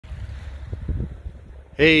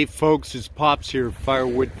Hey folks, it's Pops here,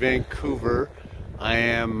 Firewood, Vancouver. I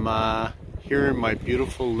am here in my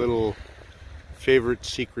beautiful little favorite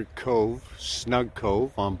secret cove, Snug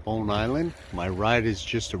Cove on Bowen Island. My ride has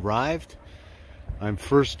just arrived. I'm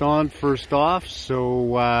first on, first off,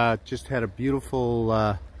 so just had a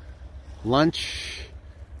beautiful lunch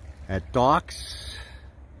at Docks.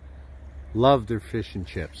 Love their fish and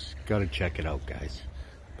chips. Gotta check it out, guys.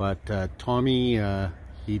 But Tommy,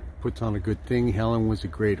 he puts on a good thing. Helen was a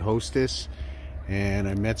great hostess, and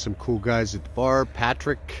I met some cool guys at the bar.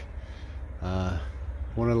 Patrick,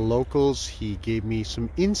 one of the locals, he gave me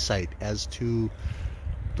some insight as to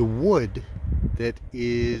the wood that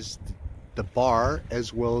is the bar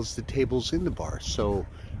as well as the tables in the bar. So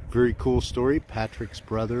very cool story. Patrick's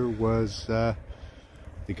brother was the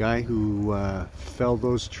guy who felled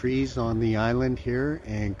those trees on the island here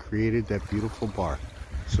and created that beautiful bar.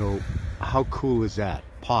 So how cool is that?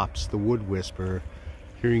 Pops, the wood whisperer,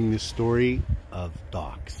 hearing the story of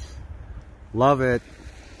Docks. Love it.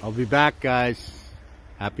 I'll be back, guys.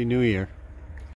 Happy New Year.